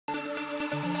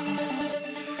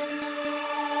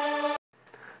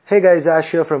Hey guys,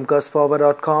 Ash here from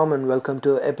curseforward.com and welcome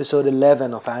to episode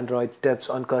 11 of Android Tips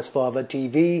on CurseForward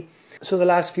TV. So the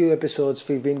last few episodes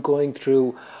we've been going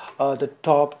through the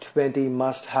top 20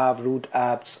 must-have root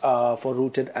apps for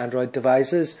rooted Android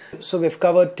devices. So we've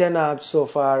covered 10 apps so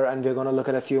far and we're going to look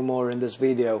at a few more in this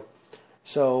video.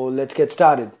 So let's get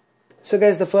started. So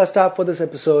guys, the first app for this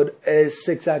episode is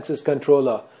Sixaxis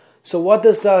Controller. So what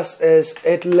this does is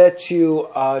it lets you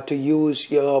to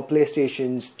use your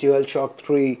PlayStation's DualShock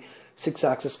 3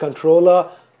 Sixaxis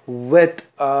controller with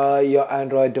your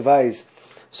Android device.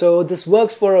 So this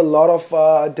works for a lot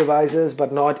of devices,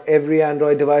 but not every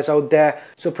Android device out there.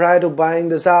 So prior to buying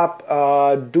this app,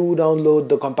 do download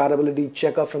the compatibility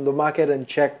checker from the market and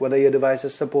check whether your device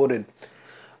is supported.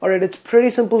 Alright, it's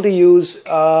pretty simple to use.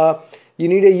 You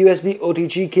need a USB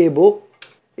OTG cable.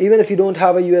 Even if you don't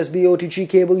have a USB OTG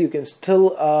cable, you can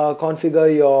still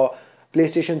configure your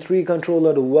PlayStation 3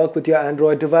 controller to work with your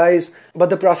Android device, but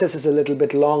the process is a little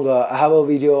bit longer. I have a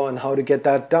video on how to get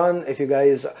that done. If you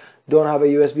guys don't have a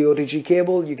USB OTG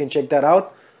cable, you can check that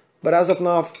out. But as of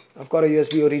now, I've got a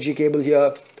USB OTG cable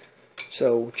here,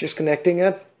 so just connecting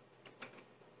it.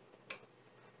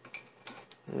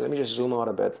 Let me just zoom out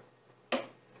a bit.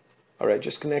 Alright,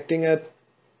 just connecting it.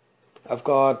 I've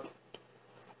got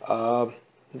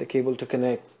the cable to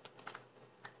connect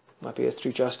my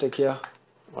PS3 joystick here.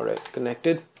 Alright,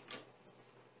 connected.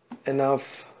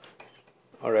 Enough.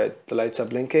 Alright, the lights are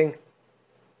blinking.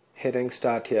 Hitting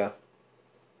start here.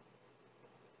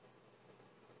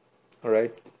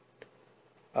 Alright.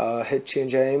 Hit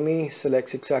change IME,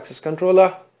 select Sixaxis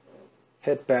controller.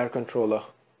 Hit pair controller.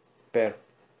 Pair.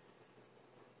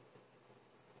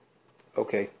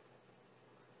 Okay.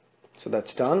 So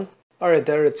that's done. Alright,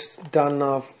 there it's done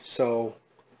now. So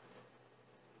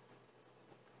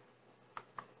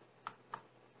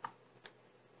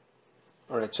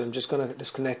alright, so I'm just gonna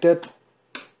disconnect it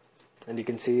and you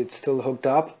can see it's still hooked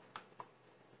up.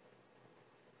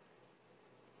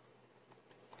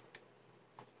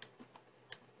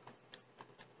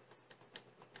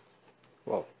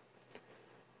 Well,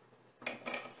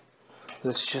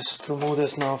 let's just remove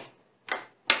this now.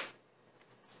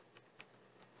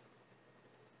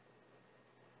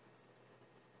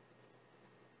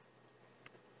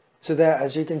 So there,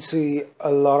 as you can see,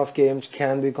 a lot of games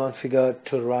can be configured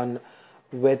to run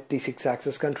with the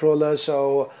Sixaxis controller.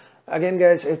 So again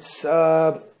guys, it's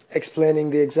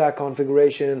explaining the exact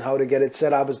configuration and how to get it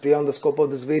set up is beyond the scope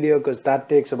of this video, because that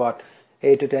takes about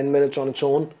 8 to 10 minutes on its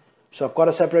own. So I've got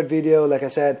a separate video, like I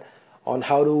said, on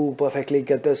how to perfectly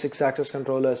get the Sixaxis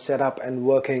controller set up and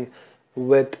working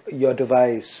with your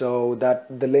device. So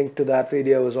that the link to that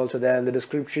video is also there in the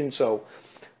description, so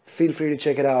feel free to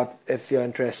check it out if you're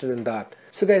interested in that.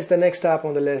 So guys, the next app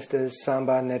on the list is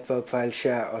Samba Network File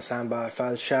Share or Samba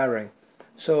Filesharing.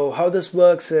 So how this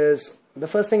works is, the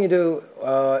first thing you do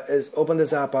is open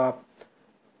this app up,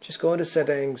 just go into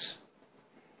settings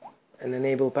and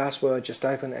enable password. Just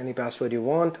type in any password you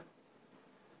want.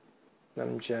 Let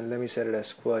me set it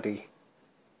as QWERTY.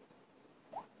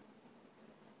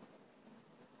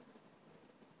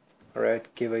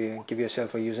 Alright, give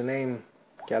yourself a username,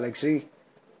 Galaxy,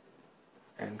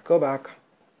 and go back.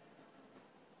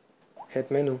 Hit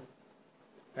menu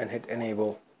and hit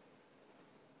enable.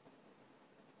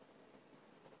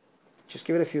 Just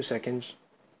give it a few seconds.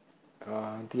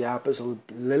 The app is a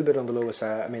little bit on the lower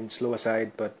side, slower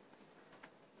side, but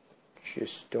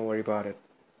just don't worry about it.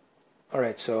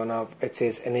 Alright, so now it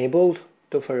says enabled.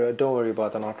 Don't worry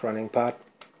about the not running part.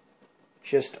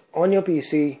 Just on your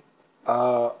PC,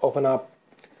 open up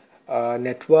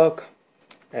network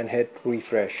and hit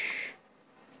refresh.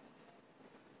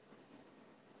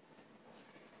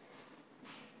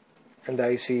 And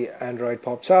there you see Android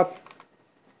pops up.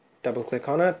 Double click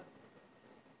on it.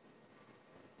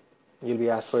 You'll be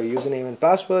asked for a username and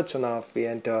password. So now if we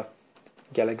enter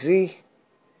Galaxy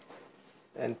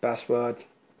and password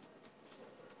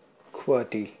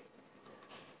QWERTY.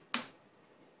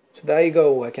 So there you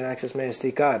go, I can access my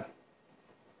SD card.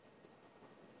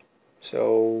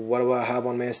 So what do I have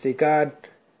on my SD card?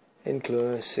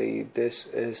 Let's see, this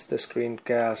is the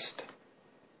screencast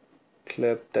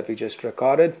clip that we just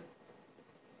recorded.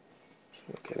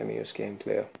 Okay, let me use game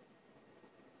player.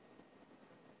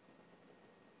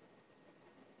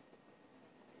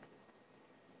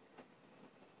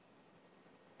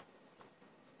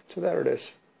 So there it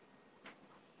is.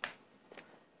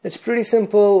 It's pretty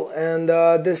simple, and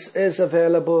this is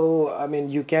available.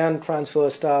 You can transfer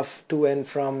stuff to and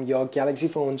from your Galaxy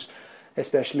phones,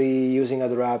 especially using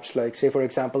other apps like, say for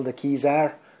example, the Keys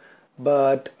are.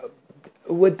 But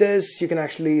with this you can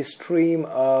actually stream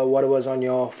whatever's on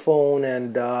your phone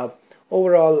and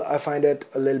overall I find it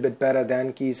a little bit better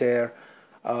than KeysAir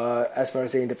as far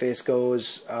as the interface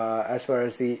goes, as far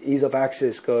as the ease of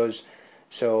access goes.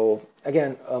 So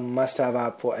again, a must-have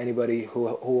app for anybody who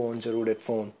owns a rooted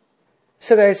phone.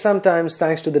 So guys, sometimes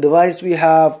thanks to the device we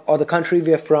have, or the country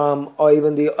we are from, or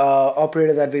even the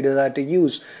operator that we decide to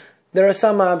use, there are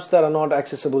some apps that are not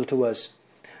accessible to us.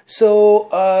 So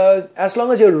as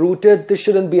long as you're rooted, this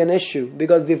shouldn't be an issue,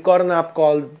 because we've got an app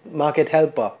called Market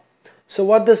Helper. So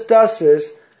what this does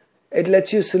is, it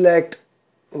lets you select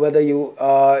whether you,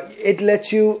 it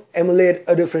lets you emulate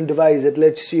a different device. It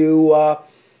lets you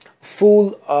fool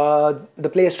the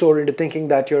Play Store into thinking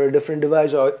that you're a different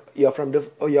device, or you're from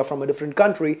a different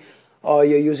country, or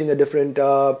you're using a different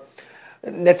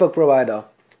network provider.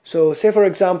 So say for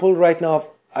example, right now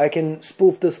I can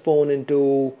spoof this phone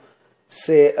into,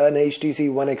 say, an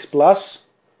HTC One X Plus,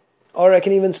 or I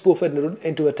can even spoof it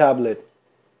into a tablet.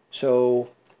 So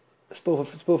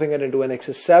spoofing it into an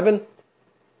Nexus 7.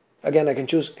 Again, I can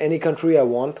choose any country I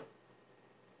want.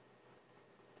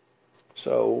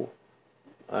 So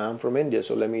I'm from India,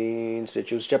 so let me instead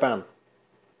choose Japan.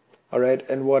 Alright,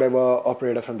 and whatever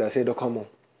operator from there, say Docomo.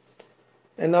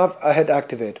 And now I hit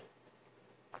activate.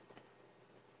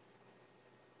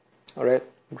 Alright,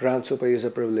 grant super user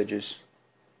privileges.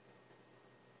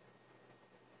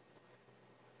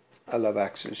 I love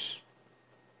access.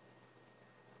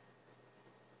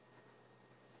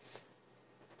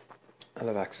 I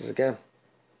love access again.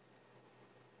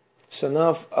 So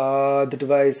now the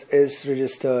device is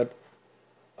registered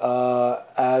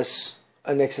as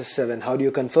a Nexus 7. How do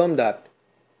you confirm that?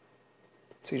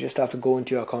 So you just have to go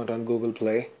into your account on Google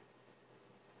Play.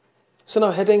 So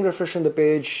now hitting refresh on the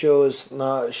page shows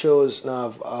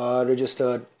now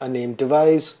registered a named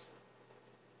device.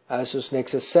 Asus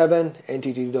Nexus 7,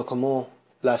 NTT Docomo,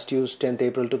 last used 10th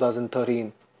April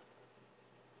 2013.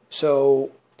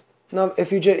 So now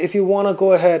if you want to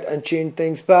go ahead and change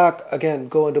things back, again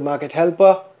go into Market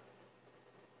Helper,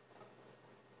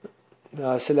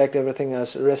 select everything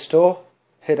as restore,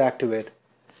 hit activate.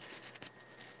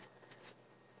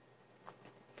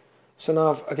 So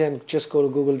now again just go to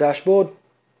Google Dashboard.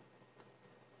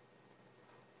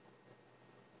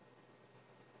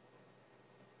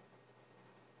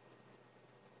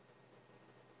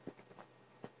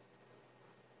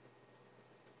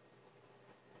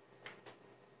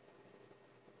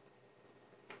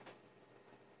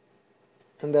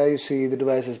 And there you see the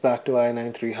device is back to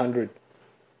i9-300.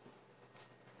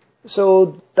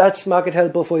 So that's Market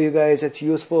Helper for you guys. It's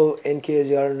useful in case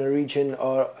you are in a region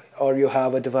or you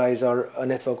have a device or a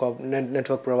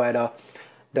network provider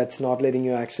that's not letting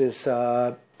you access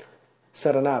certain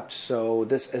apps. So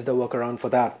this is the workaround for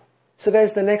that. So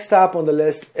guys, the next app on the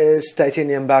list is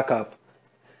Titanium Backup.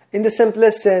 In the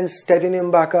simplest sense,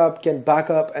 Titanium Backup can back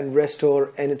up and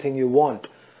restore anything you want.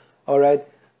 Alright.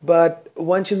 But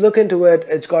once you look into it,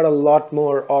 it's got a lot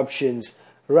more options,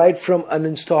 right from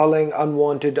uninstalling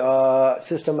unwanted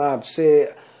system apps.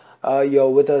 Say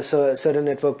you're with a certain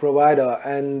network provider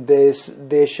and they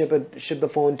ship the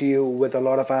phone to you with a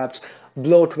lot of apps,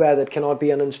 bloatware that cannot be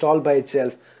uninstalled by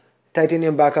itself.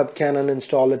 Titanium Backup can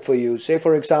uninstall it for you. Say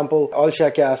for example,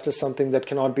 AllShareCast is something that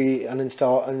cannot be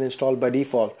uninstalled by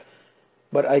default,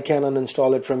 but I can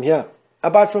uninstall it from here.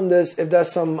 Apart from this, if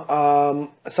there's some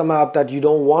app that you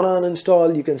don't want to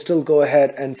uninstall, you can still go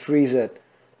ahead and freeze it.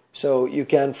 So you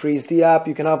can freeze the app,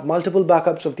 you can have multiple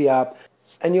backups of the app,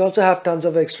 and you also have tons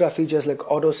of extra features like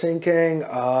auto syncing.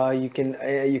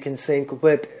 You can sync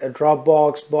with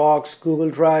Dropbox, Box,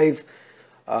 Google Drive,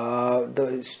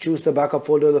 choose the backup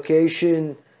folder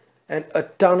location, and a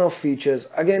ton of features.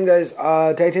 Again guys,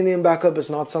 Titanium Backup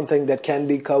is not something that can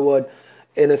be covered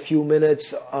in a few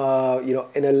minutes,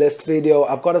 in a list video.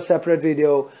 I've got a separate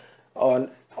video on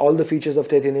all the features of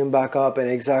Titanium Backup and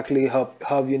exactly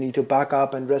how you need to back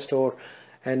up and restore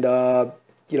and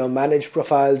manage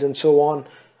profiles and so on.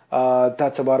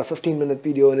 That's about a 15-minute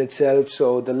video in itself,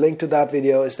 so the link to that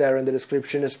video is there in the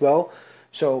description as well.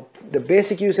 So the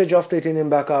basic usage of Titanium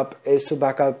Backup is to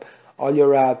back up all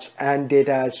your apps and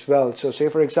data as well. So say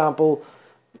for example,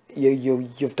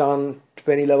 you've done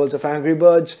 20 levels of Angry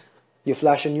Birds, you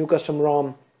flash a new custom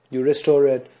ROM, you restore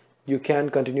it, you can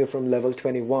continue from level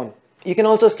 21. You can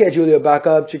also schedule your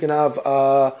backups. You can have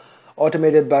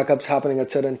automated backups happening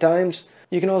at certain times.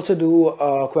 You can also do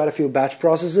quite a few batch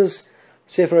processes.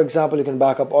 Say for example, you can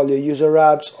back up all your user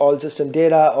apps, all system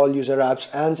data, all user apps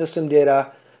and system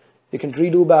data. You can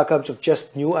redo backups of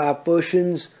just new app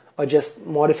versions or just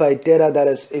modified data. That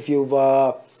is, if you've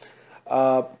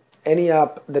any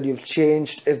app that you've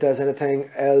changed, if there's anything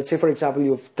else. Say for example,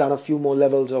 you've done a few more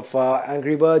levels of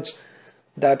Angry Birds,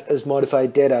 that is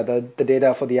modified data. The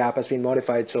data for the app has been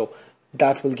modified, so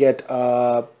that will get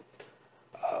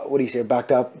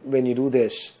backed up when you do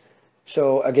this.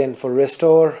 So again, for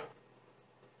restore,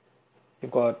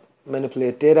 you've got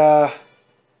manipulate data,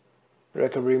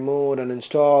 recovery mode,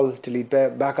 uninstall, delete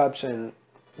backups, and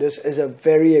this is a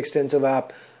very extensive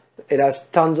app. It has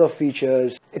tons of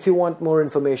features. If you want more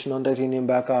information on Titanium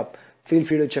Backup, feel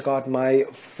free to check out my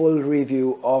full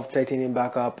review of Titanium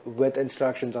Backup with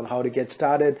instructions on how to get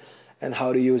started and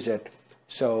how to use it.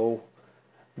 So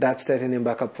that's Titanium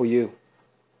Backup for you.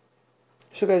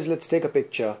 So guys, let's take a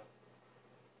picture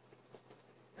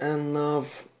and now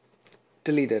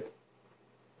delete it.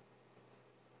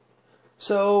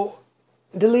 So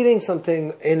deleting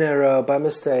something in error by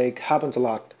mistake happens a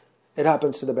lot. It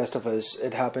happens to the best of us.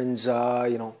 It happens,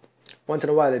 once in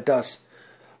a while it does.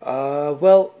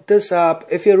 Well, this app,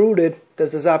 if you're rooted,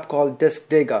 there's this app called Disk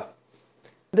Digger.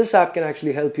 This app can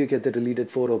actually help you get the deleted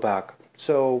photo back.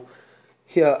 So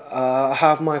here, I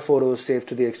have my photos saved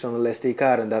to the external SD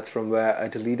card, and that's from where I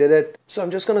deleted it. So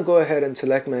I'm just going to go ahead and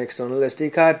select my external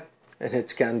SD card and hit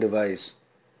scan device.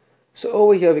 So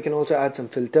over here we can also add some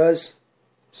filters.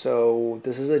 So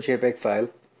this is a JPEG file.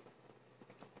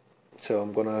 So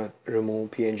I'm going to remove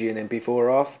PNG and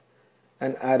MP4 off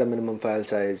and add a minimum file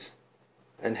size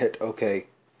and hit OK.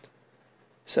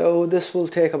 So this will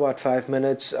take about 5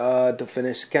 minutes to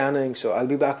finish scanning. So I'll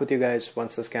be back with you guys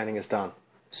once the scanning is done.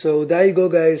 So there you go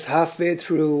guys, halfway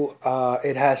through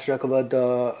it has recovered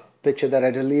the picture that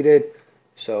I deleted.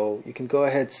 So you can go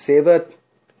ahead, save it,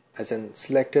 as in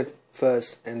select it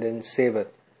first and then save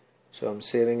it. So I'm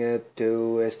saving it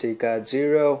to SD card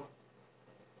 0,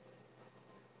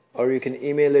 or you can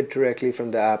email it directly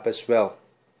from the app as well.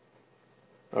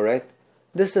 Alright,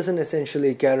 this doesn't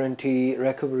essentially guarantee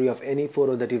recovery of any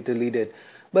photo that you've deleted,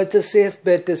 but it's a safe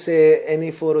bet to say any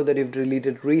photo that you've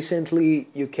deleted recently,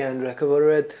 you can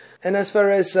recover it. And as far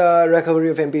as recovery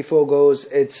of MP4 goes,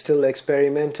 it's still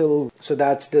experimental. So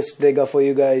that's Disk Digger for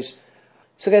you guys.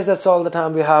 So guys, that's all the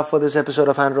time we have for this episode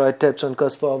of Android Tips on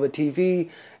CurseForward TV.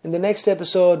 In the next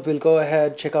episode, we'll go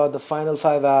ahead check out the final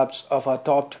 5 apps of our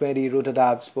top 20 rooted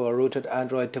apps for rooted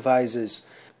Android devices.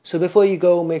 So before you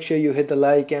go, make sure you hit the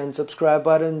like and subscribe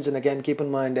buttons. And again, keep in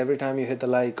mind, every time you hit the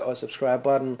like or subscribe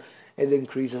button, it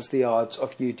increases the odds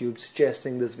of YouTube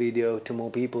suggesting this video to more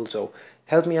people. So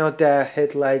help me out there,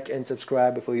 hit like and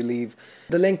subscribe before you leave.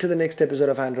 The link to the next episode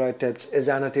of Android Tips is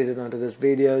annotated onto this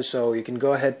video, so you can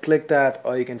go ahead, click that,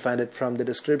 or you can find it from the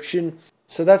description.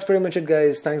 So that's pretty much it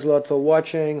guys. Thanks a lot for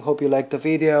watching. Hope you liked the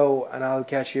video, and I'll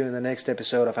catch you in the next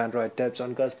episode of Android Tips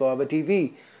on CurseForward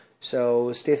TV.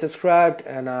 So stay subscribed,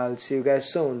 and I'll see you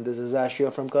guys soon. This is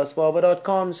Ashio from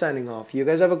CurseForward.com signing off. You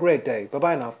guys have a great day. Bye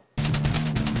bye now.